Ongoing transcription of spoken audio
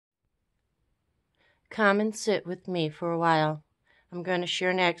Come and sit with me for a while. I'm going to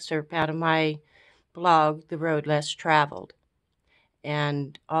share an excerpt out of my blog, The Road Less Traveled.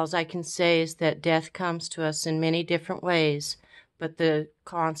 And all I can say is that death comes to us in many different ways, but the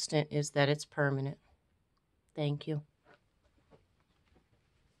constant is that it's permanent. Thank you.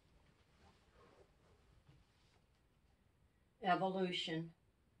 Evolution.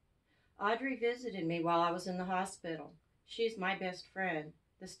 Audrey visited me while I was in the hospital. She's my best friend.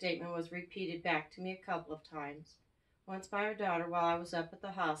 The statement was repeated back to me a couple of times. Once by her daughter while I was up at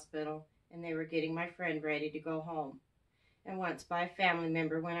the hospital and they were getting my friend ready to go home. And once by a family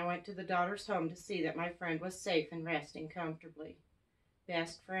member when I went to the daughter's home to see that my friend was safe and resting comfortably.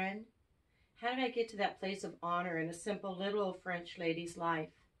 Best friend? How did I get to that place of honor in a simple little old French lady's life?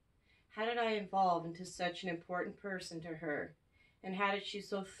 How did I evolve into such an important person to her? And how did she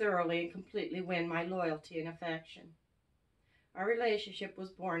so thoroughly and completely win my loyalty and affection? Our relationship was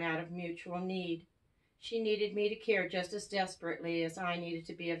born out of mutual need. She needed me to care just as desperately as I needed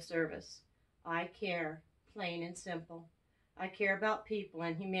to be of service. I care, plain and simple. I care about people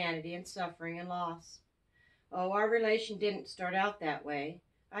and humanity and suffering and loss. Oh, our relation didn't start out that way.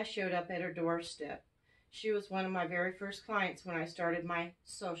 I showed up at her doorstep. She was one of my very first clients when I started my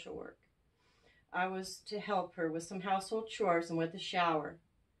social work. I was to help her with some household chores and with the shower.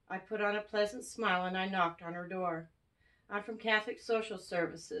 I put on a pleasant smile and I knocked on her door. I'm from Catholic Social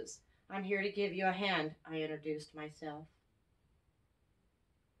Services. I'm here to give you a hand, I introduced myself.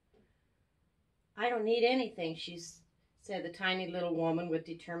 I don't need anything, said the tiny little woman with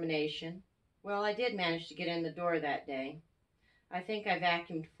determination. Well, I did manage to get in the door that day. I think I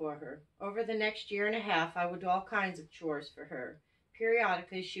vacuumed for her. Over the next year and a half, I would do all kinds of chores for her.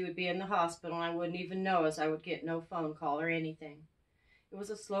 Periodically, she would be in the hospital, and I wouldn't even know as I would get no phone call or anything. It was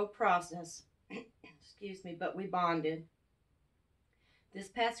a slow process, but we bonded. This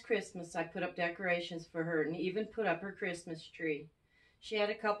past Christmas, I put up decorations for her and even put up her Christmas tree. She had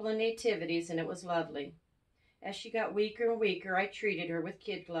a couple of nativities, and it was lovely. As she got weaker and weaker, I treated her with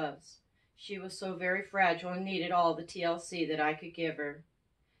kid gloves. She was so very fragile and needed all the TLC that I could give her.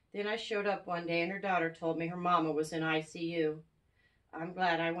 Then I showed up one day, and her daughter told me her mama was in ICU. I'm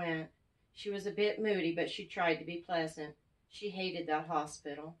glad I went. She was a bit moody, but she tried to be pleasant. She hated that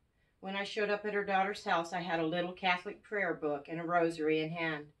hospital. When I showed up at her daughter's house, I had a little Catholic prayer book and a rosary in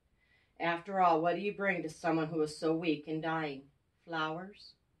hand. After all, what do you bring to someone who is so weak and dying?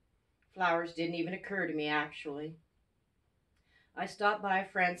 Flowers? Flowers didn't even occur to me, actually. I stopped by a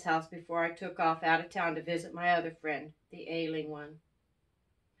friend's house before I took off out of town to visit my other friend, the ailing one.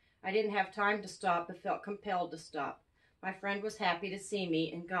 I didn't have time to stop, but felt compelled to stop. My friend was happy to see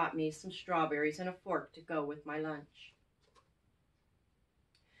me and got me some strawberries and a fork to go with my lunch.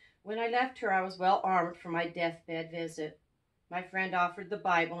 When I left her, I was well armed for my deathbed visit. My friend offered the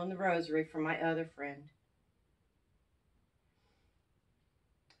Bible and the rosary for my other friend.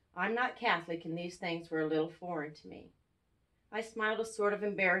 I'm not Catholic, and these things were a little foreign to me. I smiled a sort of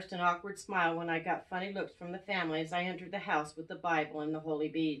embarrassed and awkward smile when I got funny looks from the family as I entered the house with the Bible and the holy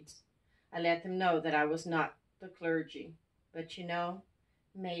beads. I let them know that I was not the clergy. But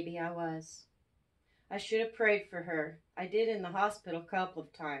maybe I was. I should have prayed for her. I did in the hospital a couple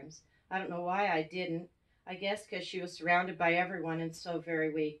of times. I don't know why I didn't. I guess because she was surrounded by everyone and so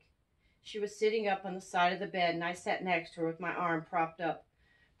very weak. She was sitting up on the side of the bed, and I sat next to her with my arm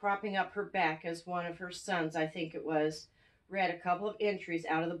propping up her back as one of her sons, I think it was, read a couple of entries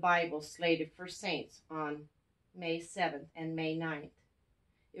out of the Bible slated for saints on May 7th and May 9th.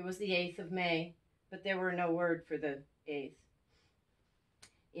 It was the 8th of May, but there were no word for the 8th.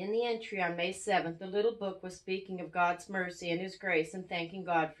 In the entry on May 7th, the little book was speaking of God's mercy and His grace and thanking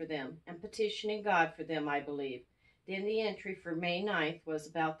God for them and petitioning God for them, I believe. Then the entry for May 9th was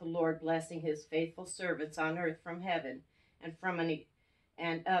about the Lord blessing His faithful servants on earth from heaven and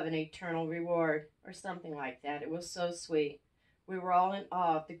of an eternal reward, or something like that. It was so sweet. We were all in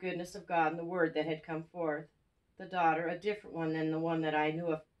awe of the goodness of God and the word that had come forth. The daughter, a different one than the one that I knew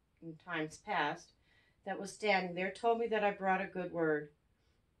of in times past, that was standing there, told me that I brought a good word.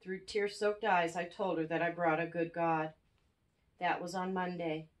 Through tear-soaked eyes, I told her that I brought a good God. That was on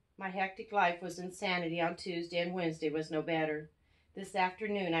Monday. My hectic life was insanity on Tuesday, and Wednesday was no better. This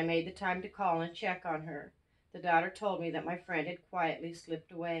afternoon, I made the time to call and check on her. The daughter told me that my friend had quietly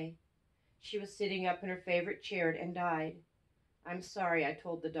slipped away. She was sitting up in her favorite chair and died. I'm sorry, I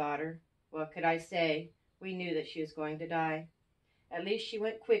told the daughter. What could I say? We knew that she was going to die. At least she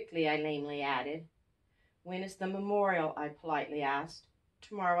went quickly, I lamely added. When is the memorial? I politely asked.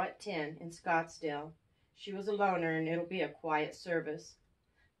 Tomorrow at 10 in Scottsdale. She was a loner, and it'll be a quiet service.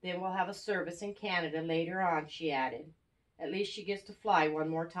 Then we'll have a service in Canada later on, she added. At least she gets to fly one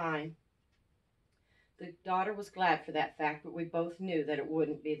more time. The daughter was glad for that fact, but we both knew that it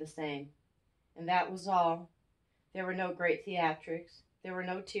wouldn't be the same. And that was all. There were no great theatrics. There were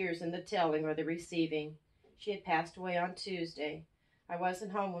no tears in the telling or the receiving. She had passed away on Tuesday. I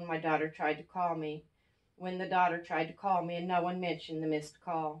wasn't home when my daughter tried to call me. When the daughter tried to call me, and no one mentioned the missed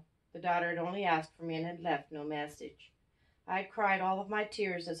call. The daughter had only asked for me and had left no message. I had cried all of my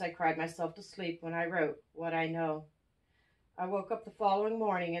tears as I cried myself to sleep when I wrote what I know. I woke up the following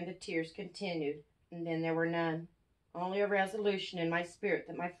morning and the tears continued, and then there were none. Only a resolution in my spirit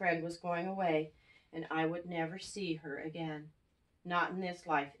that my friend was going away and I would never see her again. Not in this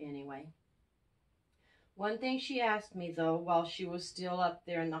life, anyway. One thing she asked me, though, while she was still up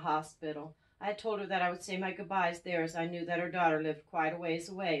there in the hospital. I had told her that I would say my goodbyes there, as I knew that her daughter lived quite a ways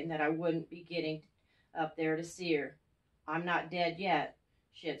away and that I wouldn't be getting up there to see her. "I'm not dead yet,"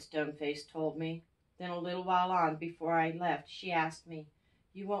 she had stone-faced told me. Then a little while on, before I left, she asked me,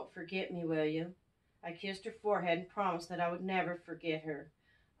 "You won't forget me, will you?" I kissed her forehead and promised that I would never forget her.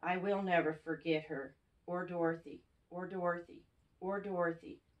 I will never forget her, or Dorothy, or Dorothy, or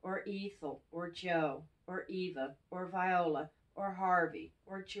Dorothy, or Ethel, or Joe, or Eva, or Viola, or Harvey,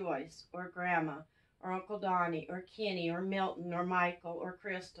 or Joyce, or Grandma, or Uncle Donnie, or Kenny, or Milton, or Michael, or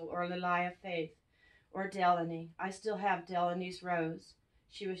Crystal, or Lilia Faith, or Delaney. I still have Delaney's rose.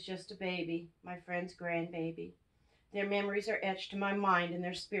 She was just a baby, my friend's grandbaby. Their memories are etched in my mind and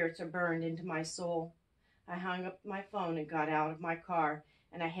their spirits are burned into my soul. I hung up my phone and got out of my car,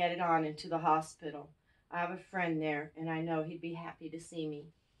 and I headed on into the hospital. I have a friend there, and I know he'd be happy to see me.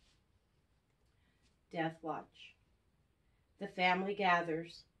 Death Watch. The family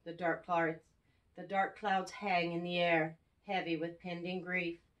gathers. The dark clouds hang in the air, heavy with pending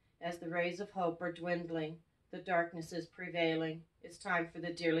grief, as the rays of hope are dwindling. The darkness is prevailing. It's time for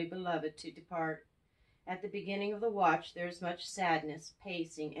the dearly beloved to depart. At the beginning of the watch there is much sadness,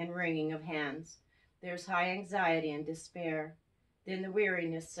 pacing, and wringing of hands. There is high anxiety and despair. Then the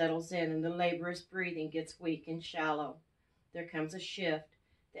weariness settles in, and the laborious breathing gets weak and shallow. There comes a shift.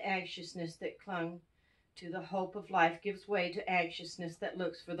 The anxiousness that clung to the hope of life gives way to anxiousness that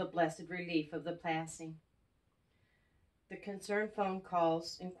looks for the blessed relief of the passing. The concerned phone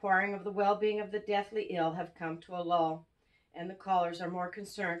calls, inquiring of the well-being of the deathly ill, have come to a lull, and the callers are more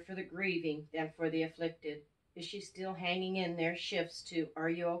concerned for the grieving than for the afflicted. Is she still hanging in there? Shifts to, "Are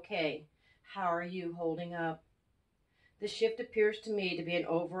you okay? How are you holding up?" The shift appears to me to be an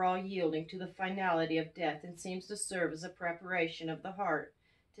overall yielding to the finality of death and seems to serve as a preparation of the heart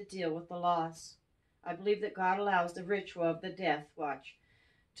to deal with the loss. I believe that God allows the ritual of the death watch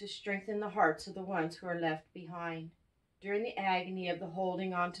to strengthen the hearts of the ones who are left behind. During the agony of the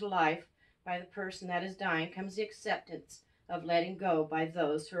holding on to life by the person that is dying comes the acceptance of letting go by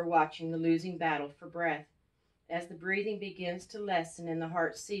those who are watching the losing battle for breath. As the breathing begins to lessen and the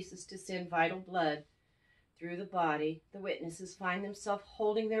heart ceases to send vital blood through the body, the witnesses find themselves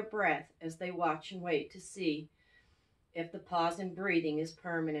holding their breath as they watch and wait to see if the pause in breathing is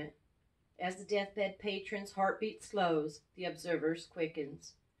permanent. As the deathbed patron's heartbeat slows, the observer's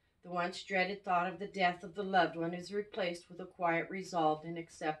quickens. The once dreaded thought of the death of the loved one is replaced with a quiet resolve and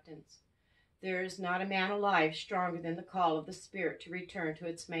acceptance. There is not a man alive stronger than the call of the spirit to return to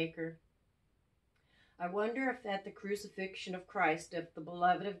its maker. I wonder if at the crucifixion of Christ, if the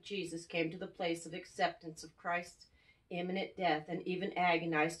beloved of Jesus came to the place of acceptance of Christ's imminent death and even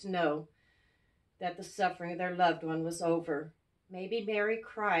agonized to know that the suffering of their loved one was over. Maybe Mary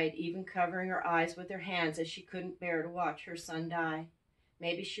cried, even covering her eyes with her hands as she couldn't bear to watch her son die.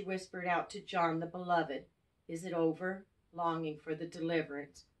 Maybe she whispered out to John, the beloved, "Is it over?" longing for the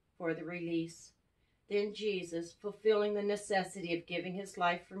deliverance, for the release. Then Jesus, fulfilling the necessity of giving his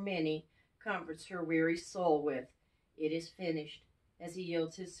life for many, comforts her weary soul with, "It is finished," as he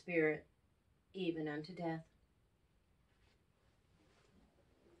yields his spirit, even unto death.